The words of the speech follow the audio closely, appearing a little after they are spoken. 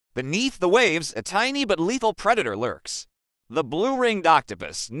Beneath the waves, a tiny but lethal predator lurks. The blue-ringed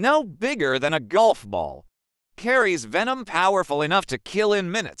octopus, no bigger than a golf ball, carries venom powerful enough to kill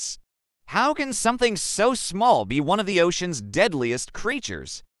in minutes. How can something so small be one of the ocean's deadliest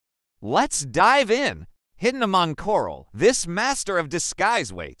creatures? Let's dive in. Hidden among coral, this master of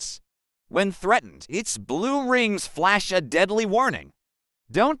disguise waits. When threatened, its blue rings flash a deadly warning.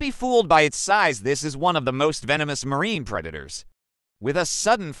 Don't be fooled by its size. This is one of the most venomous marine predators. With a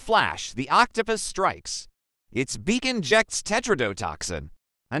sudden flash, the octopus strikes. Its beak injects tetrodotoxin,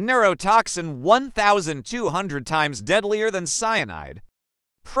 a neurotoxin 1,200 times deadlier than cyanide.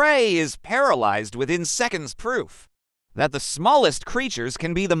 Prey is paralyzed within seconds, proof that the smallest creatures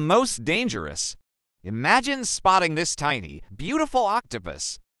can be the most dangerous. Imagine spotting this tiny, beautiful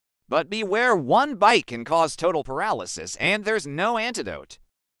octopus. But beware, one bite can cause total paralysis, and there's no antidote.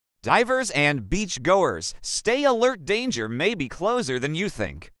 Divers and beachgoers, stay alert. Danger may be closer than you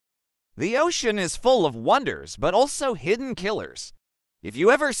think. The ocean is full of wonders, but also hidden killers. If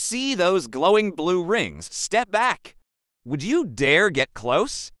you ever see those glowing blue rings, step back. Would you dare get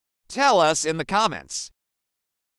close? Tell us in the comments.